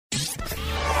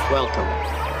Welcome.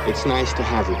 It's nice to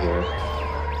have you here.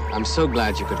 I'm so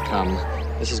glad you could come.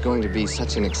 This is going to be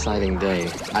such an exciting day.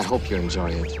 I hope you enjoy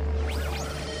it.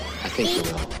 I think you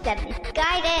will. It's the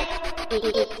misguided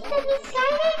idiot.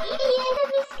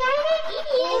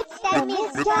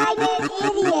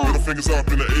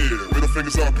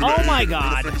 Oh my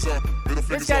God.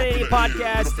 Misguided Idiot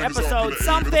Podcast, episode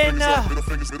something.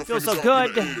 Feels so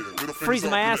good. Freezing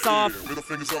my ass off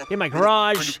in my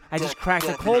garage. I just cracked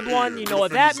a cold one. You know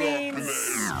what that means.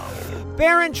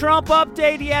 Barron Trump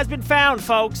update. He has been found,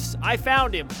 folks. I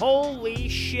found him. Holy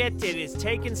shit, it has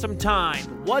taken some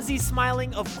time. Was he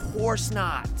smiling? Of course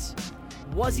not.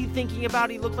 Was he thinking about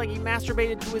it? He looked like he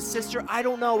masturbated to his sister? I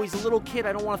don't know. He's a little kid.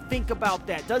 I don't want to think about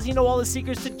that. Does he know all the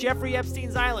secrets to Jeffrey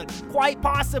Epstein's island? Quite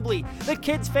possibly. The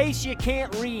kid's face you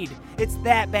can't read. It's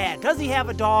that bad. Does he have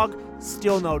a dog?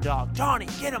 Still no dog. Johnny,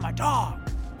 get him a dog.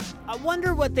 I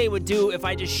wonder what they would do if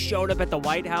I just showed up at the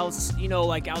White House, you know,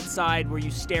 like outside where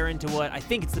you stare into what I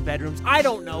think it's the bedrooms. I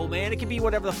don't know, man. It could be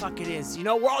whatever the fuck it is. You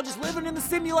know, we're all just living in the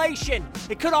simulation.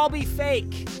 It could all be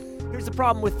fake. Here's the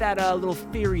problem with that little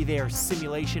theory there,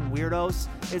 simulation weirdos,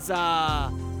 is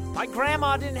my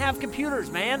grandma didn't have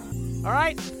computers, man. All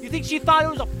right? You think she thought it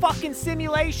was a fucking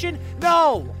simulation?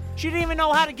 No. She didn't even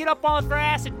know how to get up on her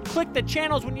ass and click the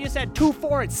channels when you just had 2,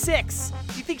 4, and 6.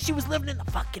 You think she was living in the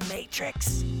fucking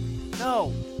Matrix?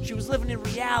 No. She was living in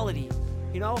reality.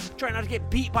 You know, trying not to get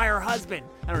beat by her husband.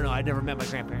 I don't know. I never met my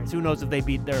grandparents. Who knows if they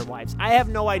beat their wives? I have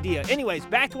no idea. Anyways,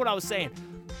 back to what I was saying.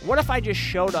 What if I just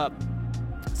showed up?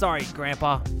 Sorry,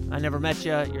 Grandpa. I never met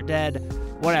you. You're dead.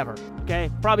 Whatever. Okay?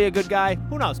 Probably a good guy.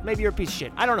 Who knows? Maybe you're a piece of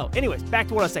shit. I don't know. Anyways, back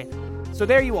to what I was saying. So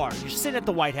there you are. You're sitting at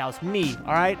the White House. Me,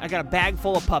 all right? I got a bag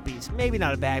full of puppies. Maybe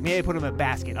not a bag. Maybe I put them in a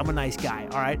basket. I'm a nice guy,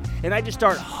 all right? And I just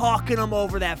start hawking them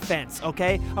over that fence,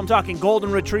 okay? I'm talking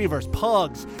golden retrievers,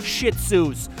 pugs, shih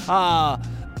tzus,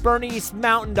 Bernese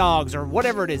mountain dogs, or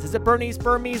whatever it is. Is it Burmese?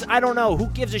 I don't know. Who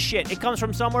gives a shit? It comes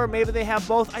from somewhere. Maybe they have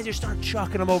both. I just start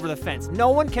chucking them over the fence. No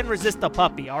one can resist a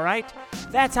puppy, all right?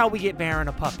 That's how we get Barron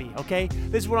a puppy, okay?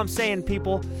 This is what I'm saying,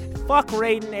 people. Fuck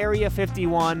Raiden, Area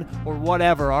 51, or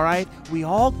whatever, all right? We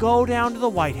all go down to the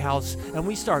White House, and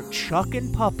we start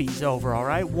chucking puppies over, all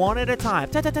right? One at a time.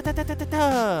 Just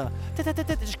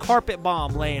carpet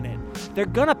bomb laying it. They're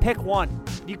gonna pick one.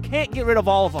 You can't get rid of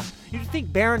all of them. You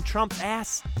think Barron Trump's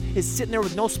ass is sitting there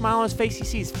with no smile on his face? He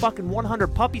sees fucking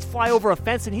 100 puppies fly over a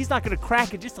fence and he's not going to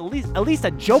crack it, just at least a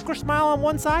Joker smile on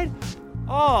one side?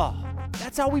 Oh,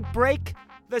 that's how we break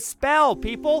the spell,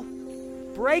 people.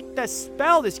 Break the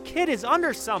spell. This kid is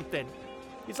under something.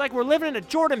 It's like we're living in a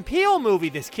Jordan Peele movie,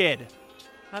 this kid.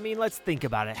 I mean, let's think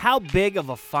about it. How big of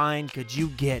a fine could you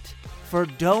get for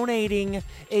donating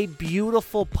a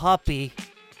beautiful puppy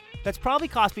that's probably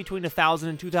cost between $1,000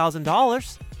 and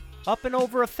 $2,000 up and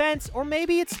over a fence, or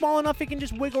maybe it's small enough it can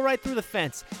just wiggle right through the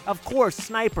fence? Of course,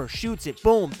 sniper shoots it,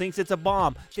 boom, thinks it's a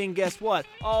bomb. Then guess what?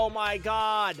 Oh my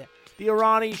God, the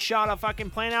Iranians shot a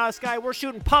fucking plane out of the sky. We're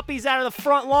shooting puppies out of the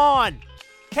front lawn.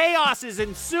 Chaos is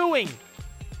ensuing.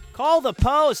 Call the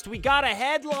Post. We got a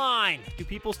headline. Do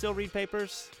people still read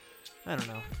papers? I don't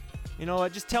know. You know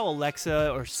what? Just tell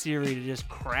Alexa or Siri to just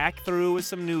crack through with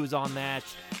some news on that.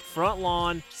 Front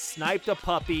lawn, sniped a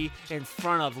puppy in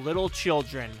front of little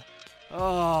children.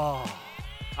 Oh.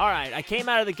 All right, I came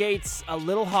out of the gates a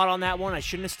little hot on that one. I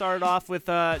shouldn't have started off with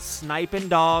sniping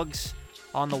dogs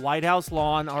on the White House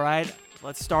lawn. All right,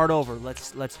 let's start over.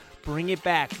 Let's bring it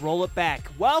back, roll it back.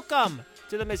 Welcome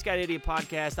to the Misguided Idiot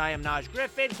Podcast. I am Naj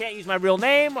Griffin. Can't use my real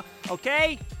name,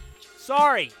 okay?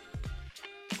 Sorry.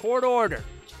 Court order.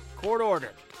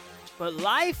 But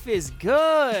life is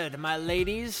good, my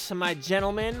ladies, my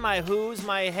gentlemen, my who's,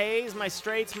 my hays, my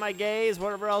straights, my gays,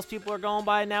 whatever else people are going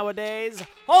by nowadays.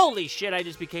 Holy shit, I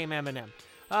just became Eminem.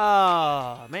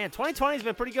 Oh, man, 2020's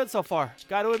been pretty good so far,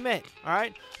 got to admit, all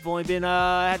right? I've only been,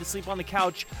 had to sleep on the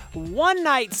couch one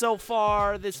night so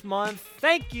far this month.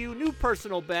 Thank you, new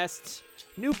personal best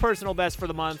for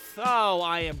the month. Oh,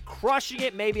 I am crushing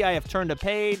it. Maybe I have turned a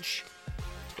page.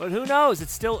 But who knows?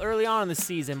 It's still early on in the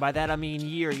season. By that, I mean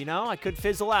year, you know? I could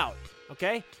fizzle out,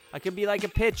 okay? I could be like a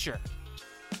pitcher.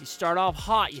 You start off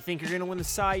hot. You think you're going to win the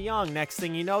Cy Young. Next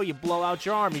thing you know, you blow out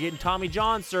your arm. You're getting Tommy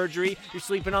John surgery. You're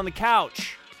sleeping on the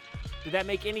couch. Did that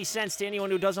make any sense to anyone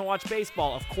who doesn't watch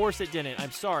baseball? Of course it didn't.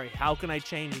 I'm sorry. How can I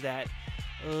change that?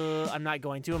 I'm not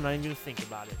going to. I'm not even going to think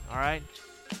about it, all right?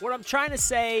 What I'm trying to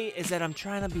say is that I'm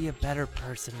trying to be a better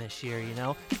person this year, you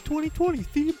know? It's 2020,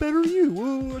 see better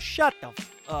you. Shut the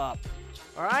up.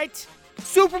 All right?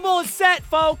 Super Bowl is set,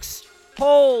 folks.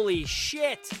 Holy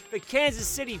shit. The Kansas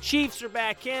City Chiefs are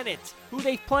back in it. Who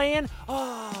they playing?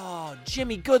 Oh,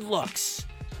 Jimmy Goodlooks.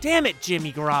 Damn it,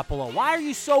 Jimmy Garoppolo. Why are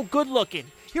you so good looking?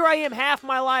 Here I am half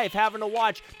my life having to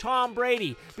watch Tom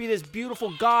Brady be this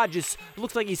beautiful god, just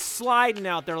looks like he's sliding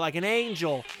out there like an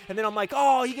angel. And then I'm like,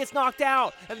 oh, he gets knocked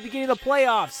out at the beginning of the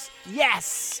playoffs.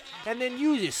 Yes! And then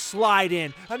you just slide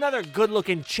in. Another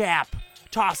good-looking chap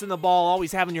tossing the ball,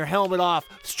 always having your helmet off.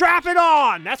 Strap it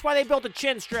on! That's why they built a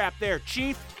chin strap there,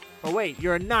 Chief. Oh, wait,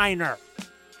 you're a Niner.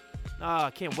 Oh, I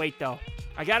can't wait, though.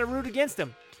 I got to root against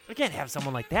him. I can't have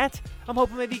someone like that. I'm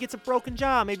hoping maybe he gets a broken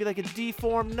jaw, maybe like a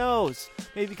deformed nose.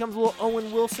 Maybe becomes a little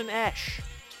Owen Wilson-ish.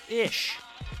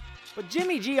 But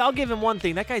Jimmy G, I'll give him one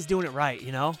thing. That guy's doing it right,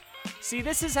 you know? See,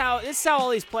 this is how all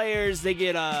these players, they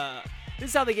get thrown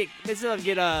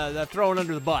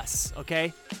under the bus,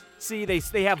 okay? See,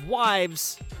 they have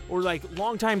wives or like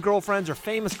longtime girlfriends or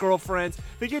famous girlfriends.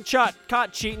 They get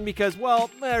caught cheating because, well,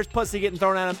 there's pussy getting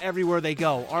thrown at them everywhere they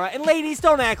go, all right? And ladies,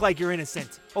 don't act like you're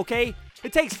innocent, okay?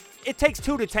 It takes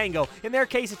two to tango. In their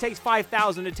case, it takes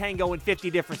 5,000 to tango in 50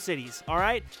 different cities, all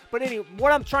right? But anyway,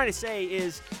 what I'm trying to say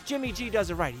is Jimmy G does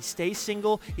it right. He stays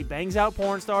single. He bangs out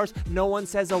porn stars. No one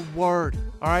says a word,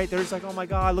 all right? They're just like, oh, my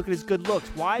God, look at his good looks.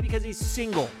 Why? Because he's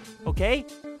single, okay?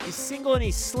 He's single and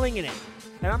he's slinging it.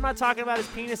 And I'm not talking about his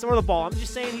penis or the ball. I'm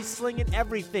just saying he's slinging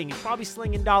everything. He's probably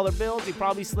slinging dollar bills. He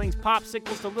probably slings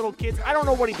popsicles to little kids. I don't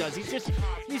know what he does.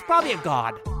 He's probably a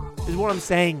god, is what I'm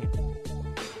saying.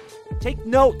 Take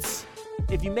notes.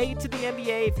 If you make it to the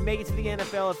NBA, if you make it to the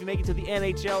NFL, if you make it to the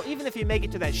NHL, even if you make it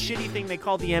to that shitty thing they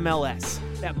call the MLS,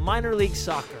 that minor league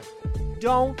soccer,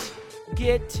 don't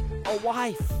get a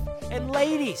wife. And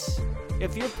ladies,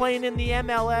 if you're playing in the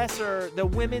MLS or the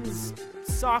women's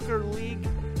soccer league,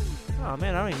 oh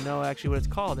man, I don't even know actually what it's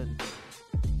called. And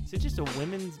is it just a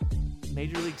women's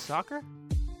Major League Soccer?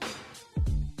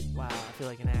 Wow, I feel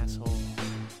like an asshole.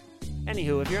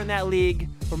 Anywho, if you're in that league,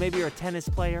 or maybe you're a tennis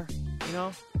player, you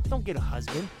know, don't get a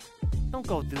husband. Don't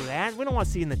go through that. We don't want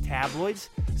to see you in the tabloids.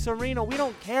 Serena, we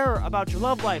don't care about your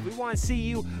love life. We want to see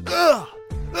you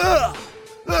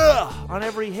on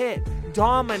every hit,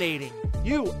 dominating.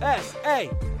 USA!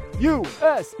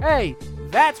 USA!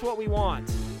 That's what we want.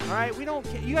 All right? We don't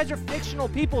care. You guys are fictional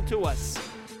people to us.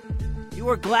 You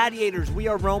are gladiators. We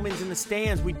are Romans in the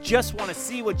stands. We just want to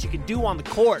see what you can do on the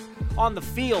court, on the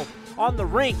field, on the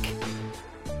rink,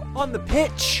 on the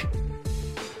pitch.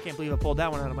 Can't believe I pulled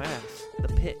that one out of my ass. The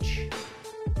pitch.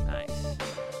 Nice.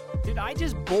 Did I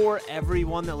just bore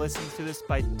everyone that listens to this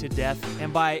to death?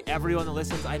 And by everyone that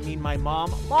listens, I mean my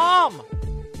mom. Mom!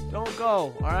 Don't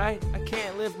go, all right? I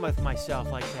can't live with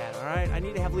myself like that, all right? I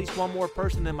need to have at least one more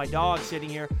person than my dog sitting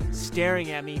here staring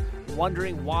at me,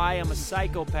 wondering why I'm a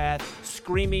psychopath,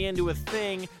 screaming into a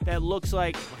thing that looks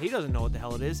like, well, he doesn't know what the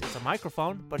hell it is. It's a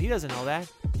microphone, but he doesn't know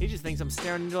that. He just thinks I'm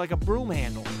staring into like a broom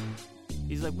handle.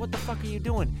 He's like, what the fuck are you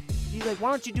doing? He's like, why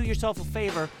don't you do yourself a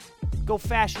favor, go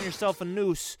fashion yourself a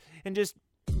noose, and just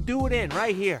do it in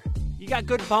right here. You got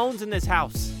good bones in this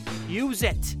house. Use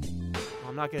it. Well,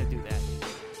 I'm not going to do that.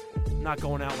 I'm not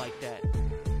going out like that.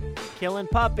 Killing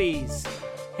puppies.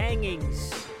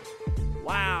 Hangings.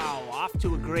 Wow, off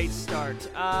to a great start.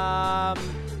 I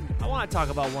want to talk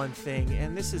about one thing,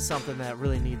 and this is something that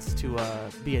really needs to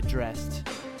be addressed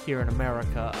here in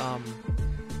America.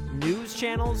 News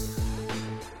channels,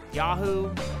 Yahoo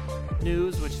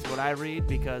News, which is what I read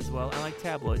because, well, I like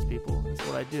tabloids, people. That's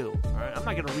what I do. All right? I'm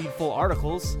not going to read full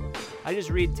articles. I just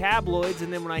read tabloids,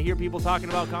 and then when I hear people talking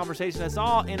about conversation that's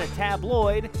all in a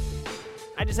tabloid,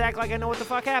 I just act like I know what the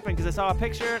fuck happened because I saw a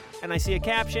picture and I see a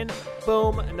caption.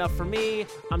 Boom, enough for me.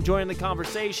 I'm joining the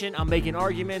conversation. I'm making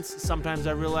arguments. Sometimes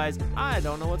I realize I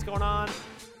don't know what's going on,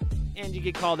 and you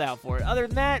get called out for it. Other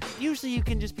than that, usually you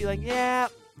can just be like, yeah,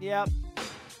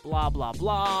 blah, blah,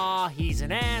 blah. He's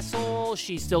an asshole.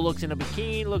 She still looks in a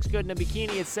bikini, looks good in a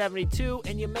bikini at 72,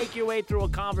 and you make your way through a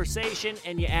conversation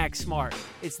and you act smart.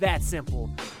 It's that simple.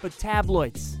 But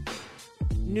tabloids,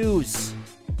 news,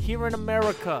 here in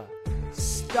America,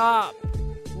 stop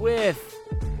with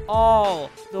all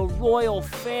the royal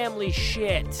family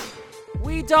shit.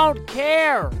 We don't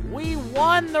care. We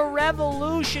won the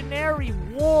Revolutionary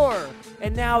War.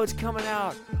 And now it's coming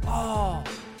out. Oh,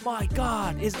 my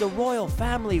God, is the royal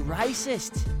family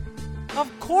racist?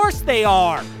 Of course they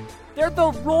are. They're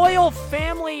the royal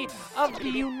family of the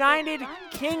United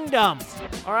Kingdom.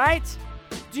 All right?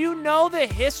 Do you know the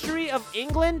history of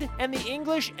England and the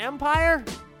English Empire?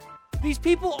 These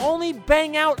people only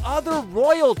bang out other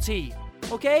royalty,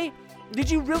 okay?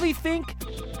 Did you really think?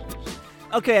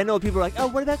 Okay, I know people are like, oh,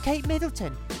 what about Kate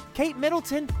Middleton? Kate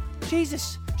Middleton?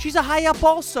 Jesus, she's a high up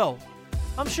also.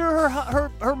 I'm sure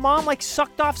her mom like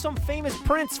sucked off some famous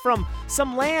prince from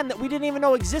some land that we didn't even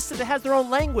know existed that has their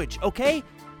own language, okay?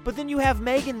 But then you have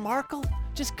Meghan Markle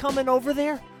just coming over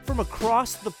there, from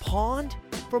across the pond,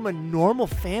 from a normal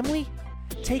family,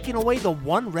 taking away the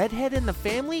one redhead in the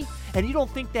family? And you don't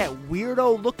think that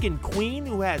weirdo-looking queen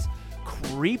who has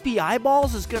creepy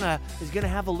eyeballs is gonna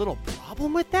have a little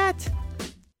problem with that?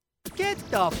 Get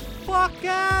the fuck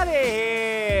out of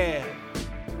here!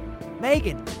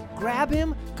 Megan, grab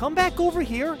him, come back over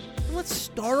here, and let's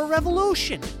start a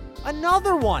revolution.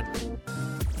 Another one.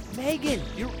 Megan,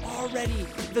 you're already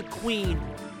the queen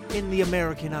in the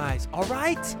American eyes, all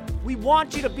right? We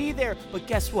want you to be there, but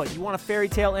guess what? You want a fairy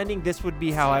tale ending? This would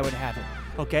be how I would have it,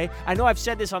 okay? I know I've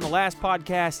said this on the last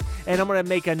podcast, and I'm going to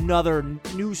make another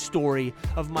news story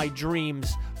of my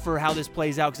dreams for how this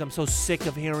plays out because I'm so sick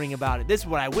of hearing about it. This is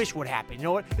what I wish would happen, you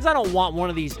know what? Because I don't want one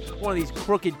of these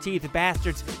crooked teeth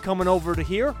bastards coming over to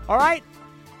here, all right?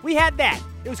 We had that.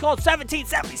 It was called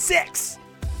 1776,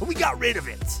 but we got rid of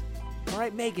it. All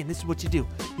right, Megan, this is what you do.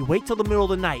 You wait till the middle of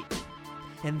the night,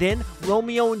 and then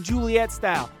Romeo and Juliet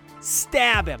style,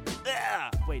 stab him.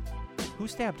 Ugh. Wait, who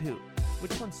stabbed who?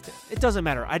 Which one stabbed? It doesn't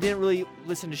matter. I didn't really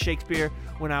listen to Shakespeare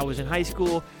when I was in high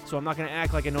school, so I'm not going to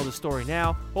act like I know the story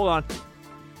now. Hold on.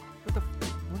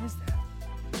 What is that?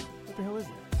 What the hell is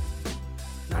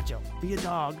that? Nacho, be a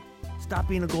dog. Stop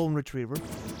being a golden retriever.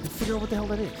 And figure out what the hell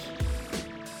that is.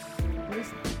 What is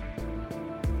that?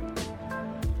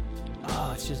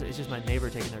 Oh, it's just my neighbor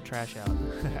taking their trash out.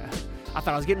 I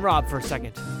thought I was getting robbed for a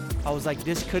second. I was like,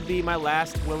 this could be my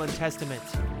last will and testament.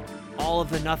 All of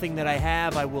the nothing that I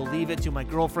have, I will leave it to my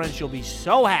girlfriend. She'll be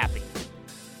so happy.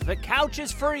 The couch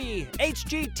is free.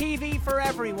 HGTV for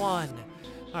everyone.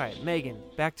 All right, Megan,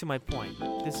 back to my point.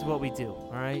 This is what we do,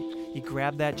 all right? You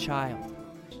grab that child.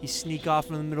 You sneak off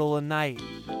in the middle of the night.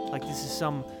 Like this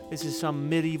is some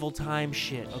medieval time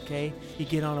shit, okay? You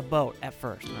get on a boat at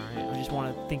first, all right? I just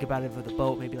want to think about it for the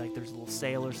boat. Maybe like there's a little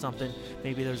sail or something.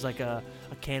 Maybe there's like a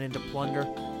cannon to plunder,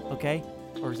 okay?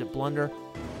 Or is it blunder?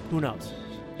 Who knows?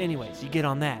 Anyways, you get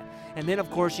on that. And then,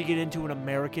 of course, you get into an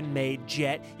American-made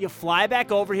jet. You fly back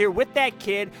over here with that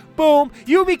kid. Boom.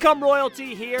 You become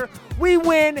royalty here. We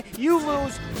win. You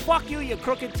lose. Fuck you, you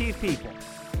crooked teeth people.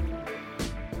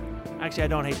 Actually, I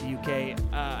don't hate the UK.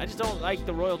 I just don't like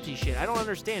the royalty shit. I don't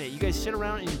understand it. You guys sit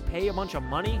around and you pay a bunch of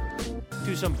money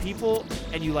to some people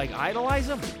and you, like, idolize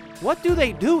them? What do?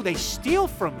 They steal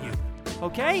from you,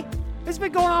 okay? This has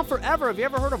been going on forever. Have you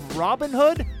ever heard of Robin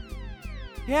Hood?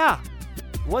 Yeah.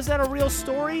 Was that a real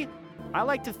story? I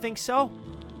like to think so.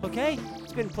 Okay?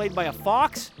 It's been played by a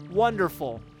fox.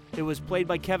 Wonderful. It was played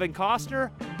by Kevin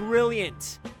Costner.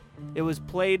 Brilliant. It was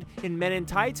played in Men in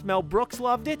Tights. Mel Brooks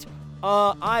loved it.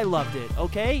 I loved it.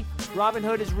 Okay? Robin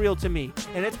Hood is real to me.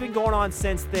 And it's been going on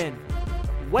since then.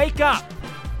 Wake up.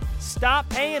 Stop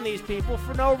paying these people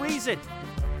for no reason.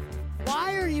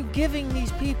 Why are you giving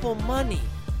these people money?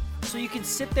 So you can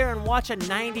sit there and watch a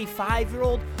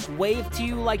 95-year-old wave to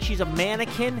you like she's a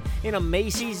mannequin in a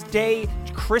Macy's Day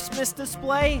Christmas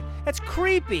display? That's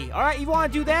creepy. All right, you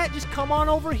want to do that? Just come on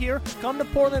over here. Come to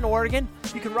Portland, Oregon.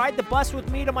 You can ride the bus with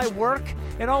me to my work,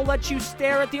 and I'll let you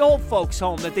stare at the old folks'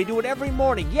 home that they do it every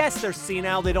morning. Yes, they're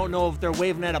senile. They don't know if they're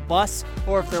waving at a bus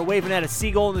or if they're waving at a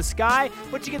seagull in the sky,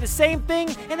 but you get the same thing,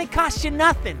 and it costs you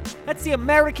nothing. That's the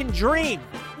American dream.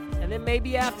 And then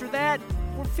maybe after that,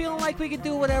 we're feeling like we can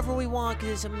do whatever we want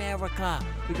because it's America.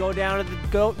 We go down to the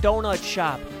donut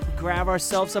shop. We grab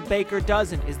ourselves a baker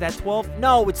dozen. Is that 12?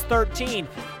 No, it's 13.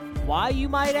 Why, you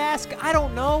might ask? I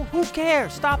don't know. Who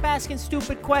cares? Stop asking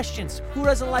stupid questions. Who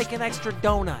doesn't like an extra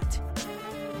donut?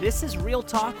 This is real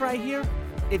talk right here.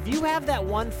 If you have that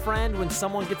one friend when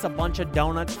someone gets a bunch of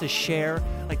donuts to share,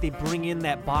 like they bring in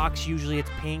that box, usually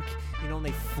it's pink, and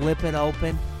they flip it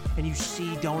open, and you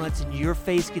see donuts and your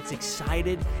face gets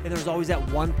excited, and there's always that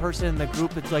one person in the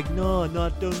group that's like, no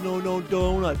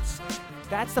donuts.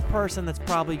 That's the person that's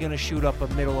probably going to shoot up a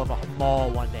middle of a mall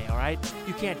one day, all right?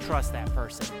 You can't trust that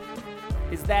person.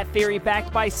 Is that theory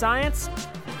backed by science?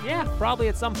 Yeah, probably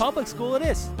at some public school it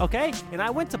is, okay? And I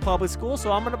went to public school,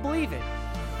 so I'm going to believe it.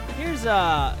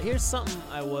 Here's something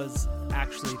I was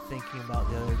actually thinking about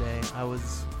the other day. I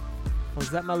was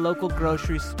at my local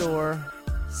grocery store,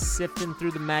 sifting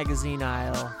through the magazine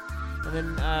aisle, and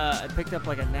then I picked up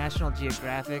like a National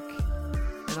Geographic,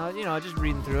 and I was just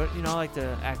reading through it. I like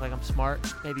to act like I'm smart.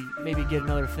 Maybe get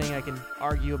another thing I can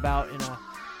argue about in a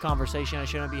conversation I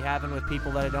shouldn't be having with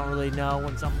people that I don't really know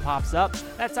when something pops up.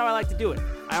 That's how I like to do it.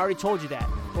 I already told you that.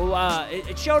 Well,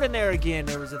 it showed in there again.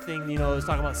 There was a thing, it was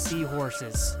talking about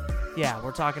seahorses. Yeah,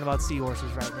 we're talking about seahorses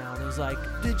right now. And it was like,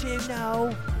 did you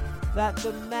know that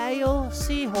the male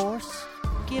seahorse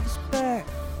gives birth?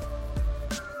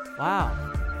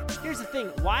 Wow. Here's the thing.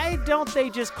 Why don't they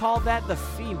just call that the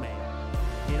female?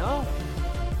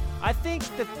 I think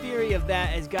the theory of that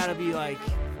has got to be like,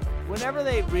 whenever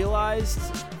they realized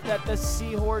that the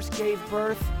seahorse gave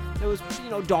birth, there was,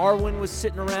 Darwin was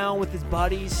sitting around with his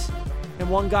buddies, and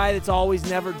one guy that's always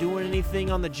never doing anything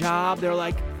on the job, they're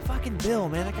like, fucking Bill,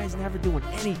 man, that guy's never doing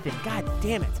anything. God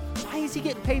damn it. Why is he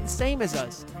getting paid the same as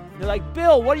us? They're like,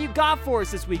 Bill, what do you got for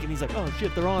us this week? And he's like, oh,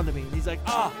 shit, they're on to me. And he's like,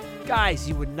 oh, guys,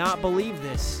 you would not believe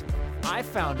this. I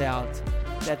found out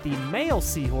that the male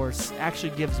seahorse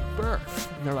actually gives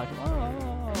birth. And they're like,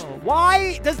 oh,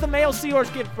 why does the male seahorse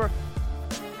give birth?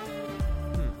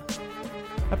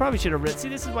 I probably should have read. See,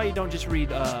 this is why you don't just read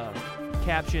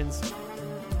captions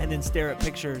and then stare at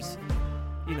pictures,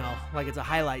 like it's a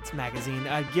highlights magazine.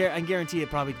 I guarantee it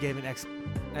probably gave an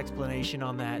explanation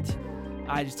on that.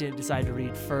 I just didn't decide to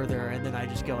read further, and then I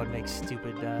just go and make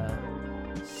stupid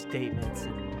statements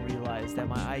and realize that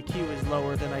my IQ is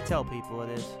lower than I tell people it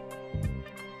is.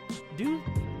 Dude,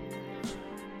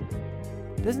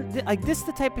 this is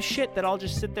the type of shit that I'll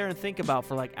just sit there and think about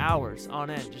for like hours on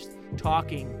end, just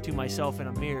talking to myself in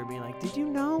a mirror, being like, did you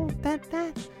know that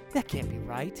can't be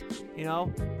right?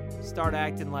 Start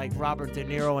acting like Robert De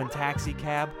Niro in Taxi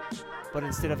Cab, but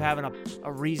instead of having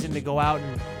a reason to go out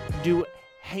and do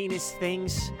heinous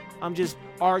things, I'm just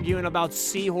arguing about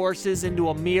seahorses into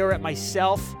a mirror at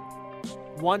myself,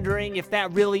 wondering if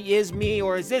that really is me,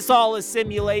 or is this all a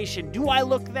simulation? Do I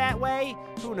look that way?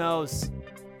 Who knows?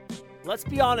 Let's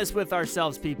be honest with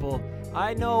ourselves, people.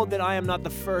 I know that I am not the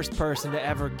first person to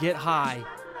ever get high,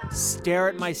 stare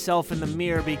at myself in the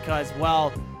mirror because,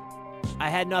 well, I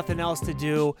had nothing else to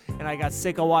do, and I got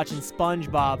sick of watching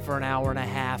SpongeBob for an hour and a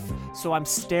half, so I'm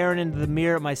staring into the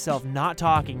mirror at myself, not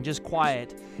talking, just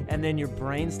quiet, and then your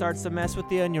brain starts to mess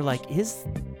with you, and you're like, is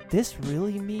this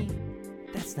really me?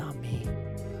 That's not me.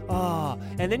 Oh,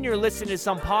 and then you're listening to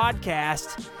some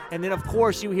podcast, and then, of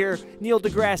course, you hear Neil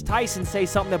deGrasse Tyson say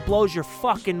something that blows your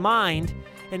fucking mind,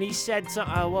 and he said,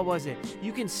 what was it?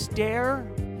 You can stare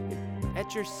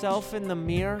at yourself in the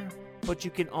mirror, but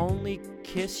you can only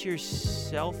kiss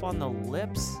yourself on the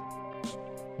lips?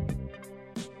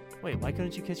 Wait, why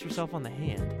couldn't you kiss yourself on the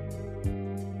hand?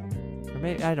 Or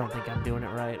maybe, I don't think I'm doing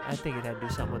it right. I think it had to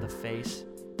do something with the face.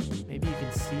 Maybe you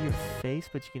can see your face,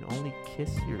 but you can only kiss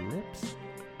your lips?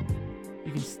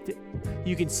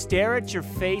 You can stare at your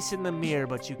face in the mirror,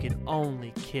 but you can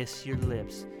only kiss your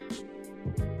lips.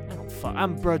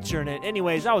 I'm butchering it.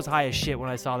 Anyways, I was high as shit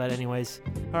when I saw that anyways.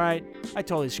 Alright, I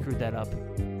totally screwed that up.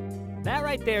 That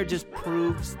right there just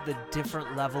proves the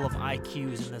different level of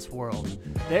IQs in this world.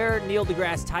 There, Neil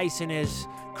deGrasse Tyson is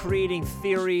creating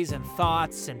theories and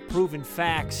thoughts and proven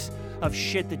facts of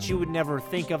shit that you would never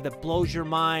think of that blows your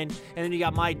mind. And then you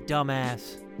got my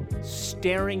dumbass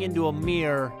staring into a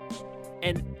mirror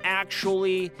and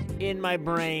actually in my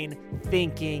brain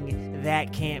thinking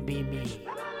that can't be me.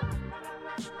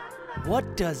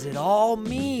 What does it all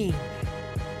mean?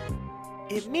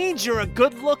 It means you're a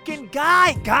good-looking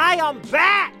guy. Guy, I'm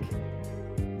back!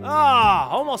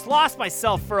 Almost lost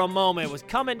myself for a moment. Was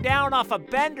coming down off a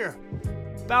bender.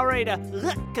 About ready to...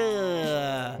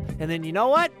 And then you know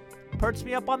what? Perched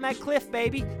me up on that cliff,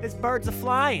 baby. This bird's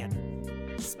a-flying.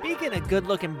 Speaking of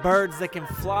good-looking birds that can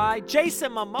fly,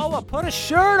 Jason Momoa, put a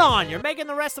shirt on. You're making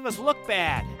the rest of us look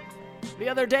bad. The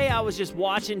other day, I was just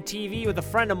watching TV with a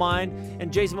friend of mine,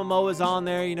 and Jason Momoa's on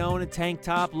there, in a tank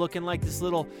top, looking like this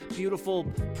little beautiful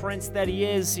prince that he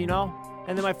is, And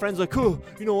then my friend's like, I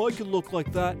could look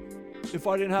like that if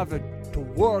I didn't have to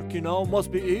work,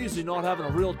 Must be easy not having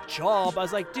a real job. I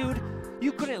was like, dude,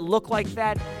 you couldn't look like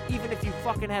that even if you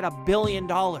fucking had $1 billion.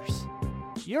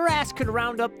 Your ass could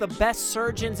round up the best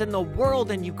surgeons in the world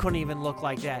and you couldn't even look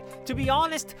like that. To be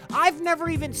honest, I've never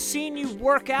even seen you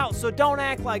work out, so don't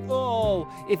act like,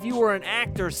 if you were an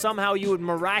actor, somehow you would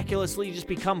miraculously just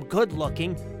become good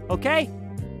looking, okay?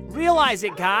 Realize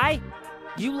it, guy.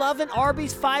 You love an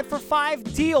Arby's 5 for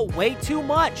 $5 deal way too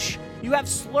much. You have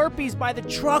Slurpees by the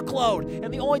truckload,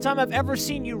 and the only time I've ever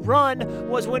seen you run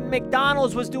was when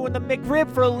McDonald's was doing the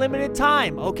McRib for a limited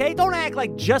time, okay? Don't act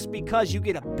like just because you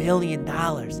get $1 billion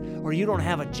or you don't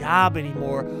have a job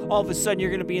anymore, all of a sudden you're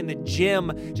going to be in the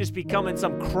gym just becoming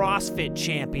some CrossFit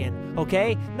champion,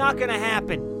 okay? Not going to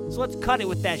happen. So let's cut it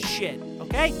with that shit,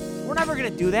 okay? We're never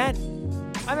going to do that.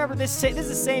 I remember this is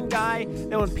the same guy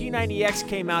that when P90X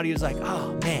came out, he was like,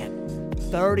 oh man,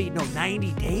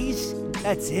 90 days?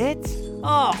 That's it?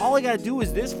 All I gotta do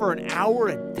is this for an hour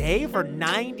a day for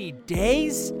 90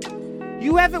 days?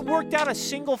 You haven't worked out a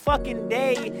single fucking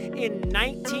day in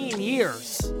 19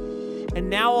 years. And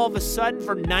now all of a sudden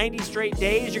for 90 straight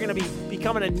days you're gonna be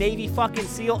becoming a Navy fucking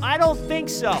SEAL? I don't think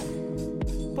so.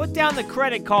 Put down the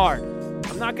credit card.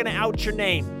 I'm not gonna out your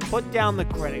name. Put down the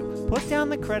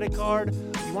credit card.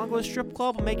 You want to go to a strip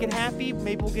club and make it happy?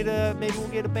 Maybe we'll get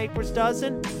a baker's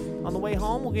dozen. On the way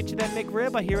home, we'll get you that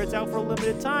McRib. I hear it's out for a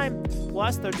limited time.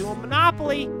 Plus, they're doing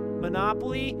Monopoly at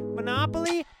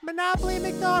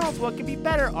McDonald's. What could be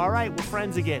better? All right, we're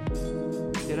friends again.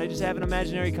 Did I just have an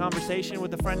imaginary conversation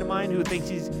with a friend of mine who thinks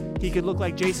he could look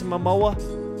like Jason Momoa?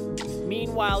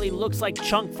 Meanwhile, he looks like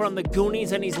Chunk from the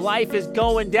Goonies, and his life is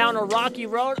going down a rocky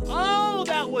road. Oh,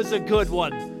 that was a good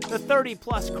one. The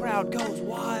 30-plus crowd goes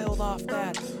wild off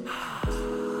that.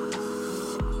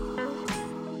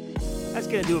 That's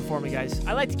going to do it for me, guys.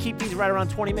 I like to keep these right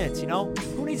around 20 minutes, you know?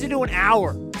 Who needs to do an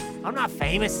hour? I'm not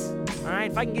famous, all right?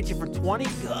 If I can get you for 20,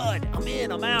 good. I'm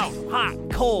in, I'm out, I'm hot,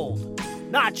 cold.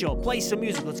 Nacho, play some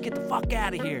music. Let's get the fuck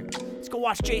out of here. Let's go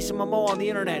watch Jason Momoa on the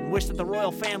internet and wish that the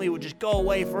royal family would just go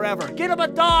away forever. Get him a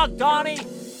dog, Donnie.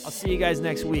 I'll see you guys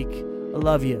next week. I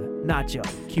love you. Nacho,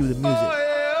 cue the music.